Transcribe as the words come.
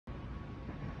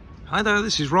Hi there,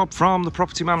 this is Rob from The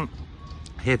Property Man,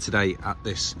 here today at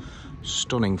this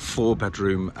stunning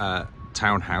 4-bedroom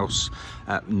townhouse,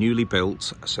 newly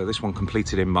built. So this one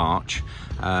completed in March.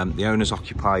 The owners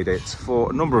occupied it for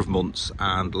a number of months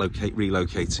and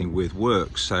relocating with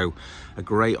work. So a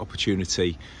great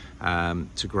opportunity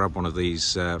to grab one of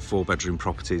these 4-bedroom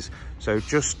properties. So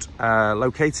just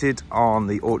located on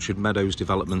the Orchard Meadows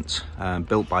development,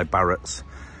 built by Barratt's.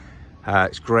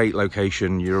 It's a great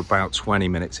location. You're about 20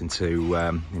 minutes into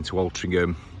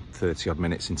Altrincham, 30 odd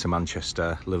minutes into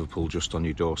Manchester, Liverpool just on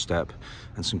your doorstep,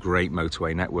 and some great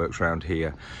motorway networks around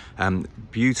here.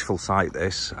 Beautiful site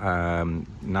this,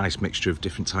 nice mixture of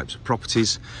different types of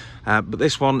properties. But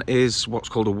this one is what's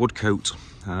called a woodcote,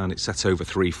 and it's set over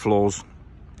 3 floors.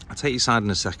 I'll take you inside in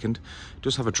a second. It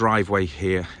does have a driveway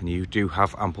here, and you do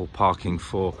have ample parking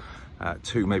for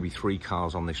 2, maybe 3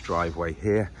 cars on this driveway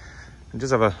here. It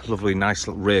does have a lovely, nice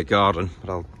little rear garden, but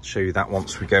I'll show you that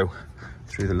once we go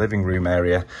through the living room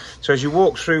area. So as you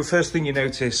walk through, first thing you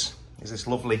notice is this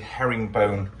lovely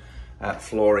herringbone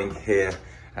flooring here.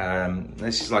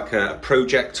 This is like a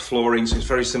project flooring, so it's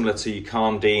very similar to your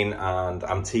Carndine and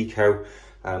Antico.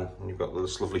 And you've got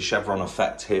this lovely chevron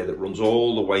effect here that runs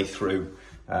all the way through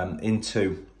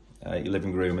into your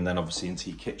living room, and then obviously into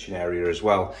your kitchen area as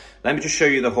well. Let me just show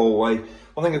you the hallway.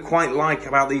 One thing I quite like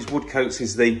about these woodcotes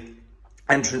is the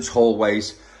entrance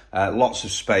hallways, lots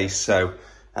of space. So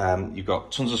you've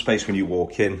got tons of space when you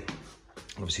walk in,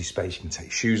 obviously space you can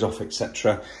take shoes off,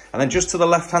 etc. And then just to the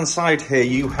left hand side here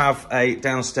you have a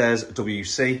downstairs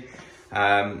WC.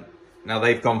 Now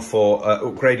they've gone for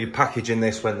upgraded package in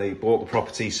this when they bought the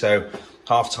property, so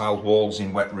half tiled walls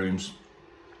in wet rooms,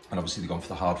 and obviously they've gone for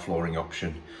the hard flooring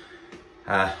option.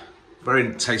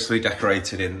 Very tastefully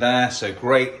decorated in there, so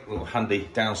great little handy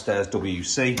downstairs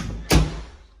WC.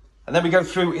 And then we go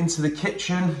through into the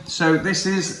kitchen. So this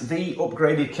is the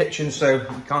upgraded kitchen, so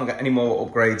you can't get any more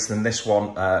upgrades than this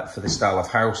one for this style of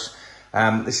house.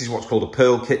 This is what's called a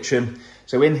Pearl kitchen.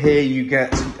 So in here you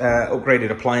get upgraded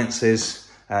appliances.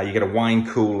 You get a wine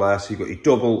cooler, so you've got your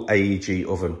double AEG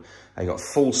oven. You've got a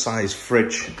full-size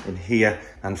fridge in here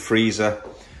and freezer,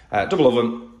 double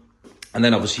oven. And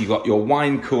then obviously you've got your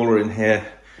wine cooler in here,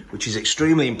 which is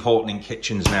extremely important in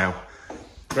kitchens now.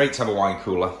 Great to have a wine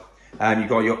cooler. You've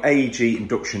got your AEG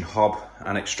induction hob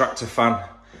and extractor fan,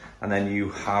 and then you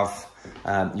have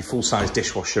your full-size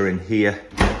dishwasher in here,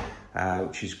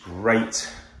 which is great,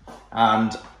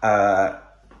 and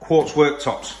quartz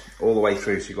worktops all the way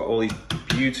through. So you've got all these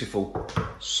beautiful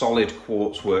solid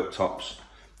quartz worktops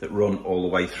that run all the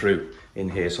way through in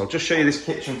here. So I'll just show you this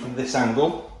kitchen from this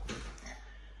angle.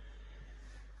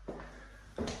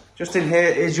 Just in here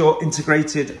is your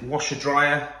integrated washer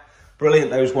dryer.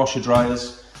 Brilliant, those washer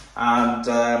dryers.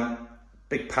 And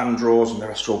big pan drawers, and the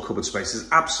rest are all cupboard space.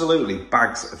 There's absolutely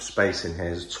bags of space in here.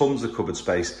 There's tons of cupboard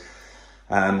space.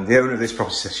 The owner of this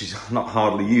property says she's not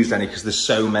hardly used any because there's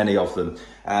so many of them.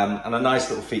 And a nice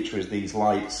little feature is these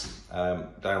lights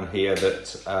down here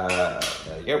that,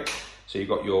 there you go. So you've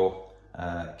got your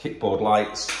kickboard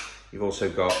lights. You've also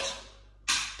got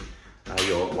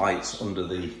your lights under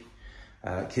the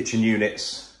kitchen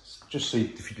units, just so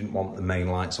if you didn't want the main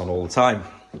lights on all the time.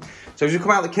 So as you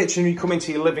come out of the kitchen, you come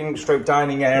into your living stroke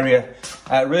dining area.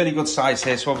 Really good size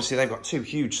here. So obviously they've got 2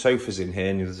 huge sofas in here,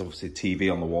 and there's obviously a TV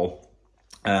on the wall.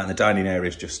 And the dining area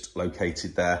is just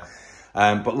located there.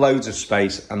 But loads of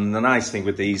space. And the nice thing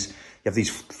with these, you have these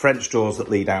French doors that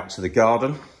lead out to the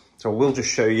garden. So I will just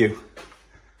show you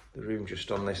the room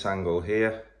just on this angle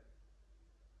here.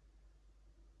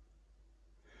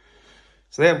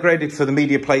 So they upgraded for the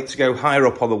media plate to go higher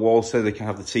up on the wall so they can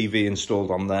have the TV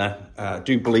installed on there. I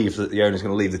do believe that the owner's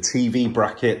going to leave the TV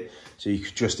bracket, so you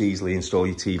could just easily install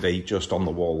your TV just on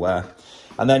the wall there.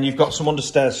 And then you've got some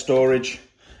understairs storage.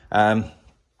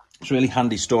 It's really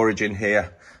handy storage in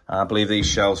here. I believe these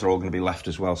shelves are all going to be left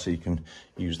as well, so you can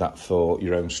use that for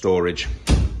your own storage.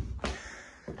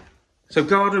 So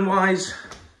garden-wise,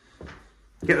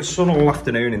 you get the sun all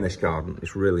afternoon in this garden.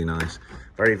 It's really nice.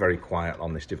 Very, very quiet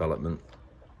on this development.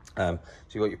 So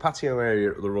you've got your patio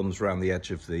area that runs around the edge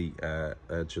of the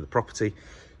property,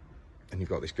 and you've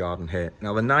got this garden here.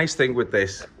 Now the nice thing with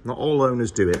this, not all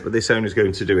owners do it, but this owner's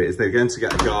going to do it, is they're going to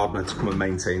get a gardener to come and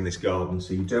maintain this garden,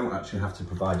 so you don't actually have to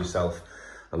provide yourself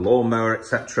a lawnmower,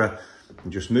 etc. You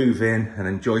just move in and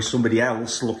enjoy somebody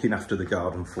else looking after the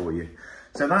garden for you.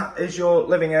 So that is your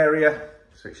living area.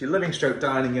 So it's your living stroke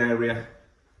dining area.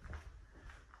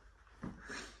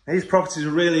 These properties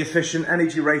are really efficient,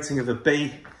 energy rating of a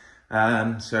B.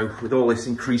 So with all this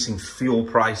increasing fuel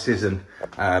prices and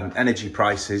energy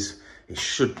prices, it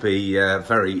should be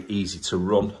very easy to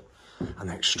run. and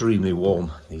they're extremely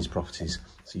warm, these properties.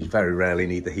 So you very rarely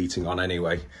need the heating on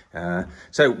anyway.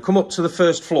 So come up to the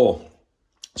first floor.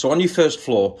 So on your first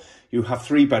floor, you have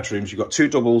 3 bedrooms. You've got 2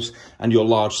 doubles and your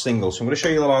large single. So I'm going to show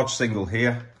you the large single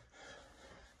here.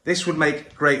 This would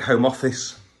make a great home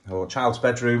office or child's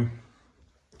bedroom,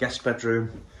 guest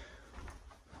bedroom.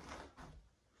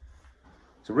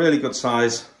 It's a really good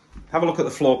size. Have a look at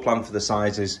the floor plan for the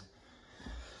sizes.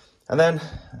 And then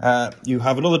you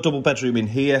have another double bedroom in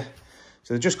here.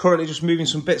 So they're just currently just moving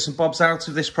some bits and bobs out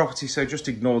of this property. So just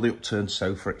ignore the upturned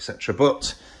sofa, etc.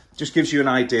 But just gives you an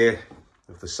idea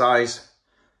of the size.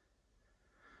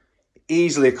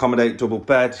 Easily accommodate double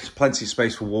bed, plenty of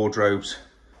space for wardrobes.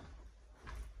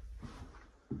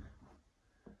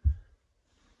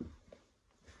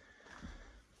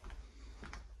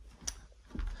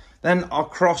 Then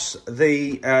across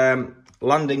the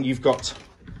landing, you've got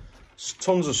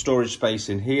tons of storage space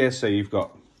in here. So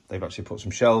they've actually put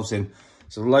some shelves in.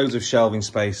 So loads of shelving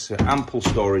space, ample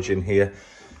storage in here.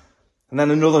 And then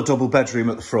another double bedroom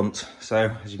at the front.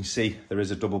 So as you can see, there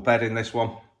is a double bed in this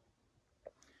one.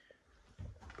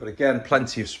 But again,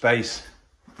 plenty of space.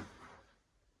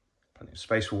 Plenty of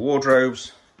space for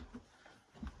wardrobes.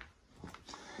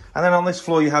 And then on this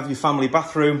floor, you have your family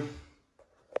bathroom.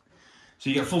 So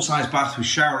you get a full-size bath with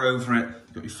shower over it.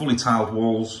 You've got your fully tiled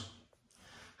walls,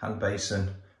 hand basin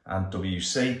and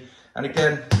WC. And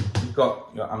again, you've got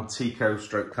your Antico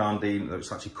stroke Carndine.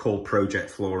 It's actually called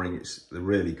Project Flooring. They're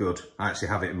really good. I actually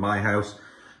have it in my house.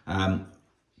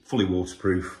 Fully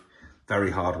waterproof,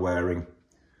 very hard wearing,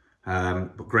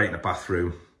 but great in a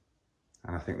bathroom.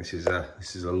 And I think this is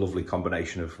a lovely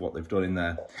combination of what they've done in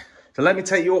there. So let me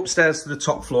take you upstairs to the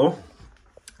top floor.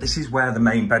 This is where the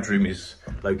main bedroom is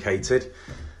located.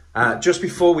 Just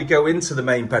before we go into the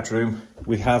main bedroom,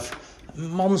 we have a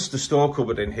monster store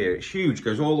cupboard in here. It's huge,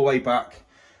 goes all the way back.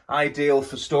 Ideal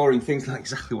for storing things like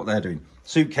exactly what they're doing.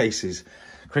 Suitcases,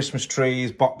 Christmas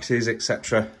trees, boxes,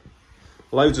 etc.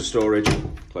 Loads of storage,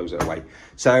 close it away.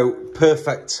 So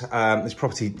perfect, this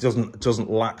property doesn't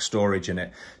lack storage in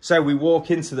it. So we walk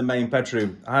into the main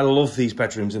bedroom. I love these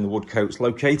bedrooms in the Woodcotes,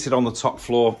 located on the top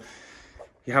floor.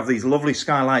 You have these lovely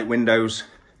skylight windows.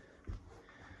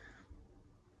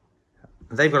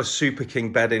 They've got a Super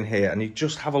King bed in here, and you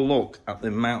just have a look at the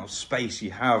amount of space you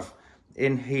have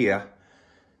in here,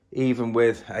 even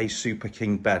with a Super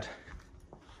King bed.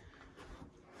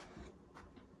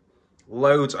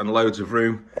 Loads and loads of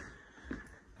room.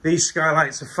 These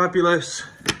skylights are fabulous.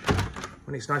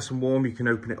 When it's nice and warm, you can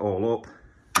open it all up.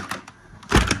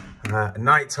 At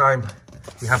night time,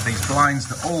 you have these blinds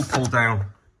that all pull down.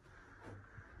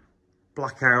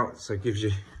 Blackout, so it gives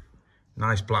you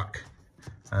nice black,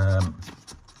 blackout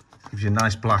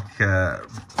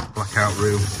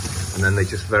room, and then they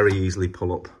just very easily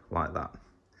pull up like that.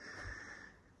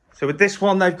 So with this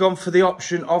one, they've gone for the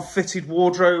option of fitted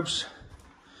wardrobes.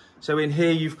 So in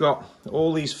here, you've got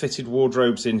all these fitted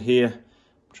wardrobes in here.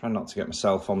 I'm trying not to get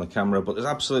myself on the camera, but there's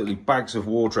absolutely bags of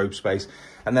wardrobe space.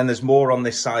 And then there's more on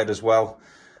this side as well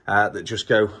that just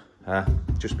go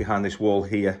just behind this wall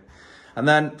here. And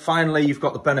then finally, you've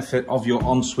got the benefit of your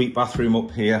ensuite bathroom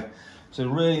up here. It's a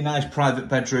really nice private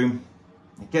bedroom.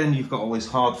 Again, you've got all this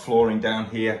hard flooring down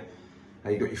here.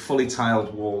 You've got your fully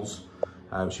tiled walls,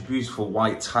 which is a beautiful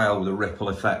white tile with a ripple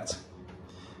effect.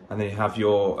 And then you have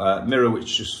your mirror,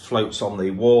 which just floats on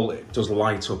the wall. It does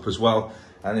light up as well.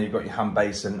 And then you've got your hand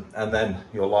basin and then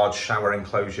your large shower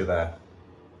enclosure there.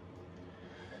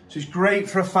 So it's great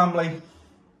for a family.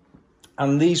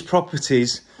 And these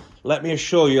properties, let me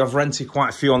assure you, I've rented quite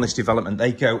a few on this development.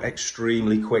 They go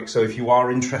extremely quick. So if you are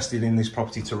interested in this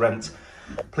property to rent,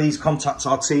 please contact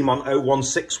our team on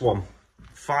 0161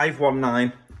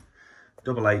 519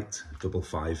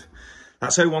 8855.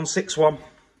 That's 0161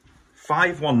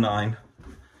 519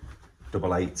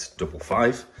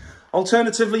 8855.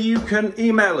 Alternatively, you can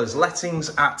email us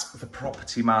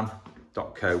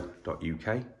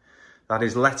lettings@thepropertyman.co.uk. That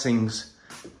is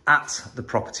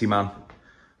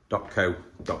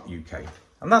lettings@thepropertyman.co.uk.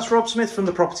 And that's Rob Smith from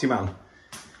The Property Man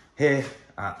here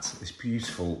at this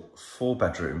beautiful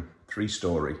 4-bedroom,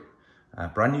 3-storey,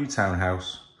 brand new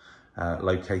townhouse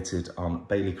located on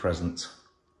Bailey Crescent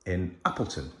in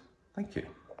Appleton. Thank you.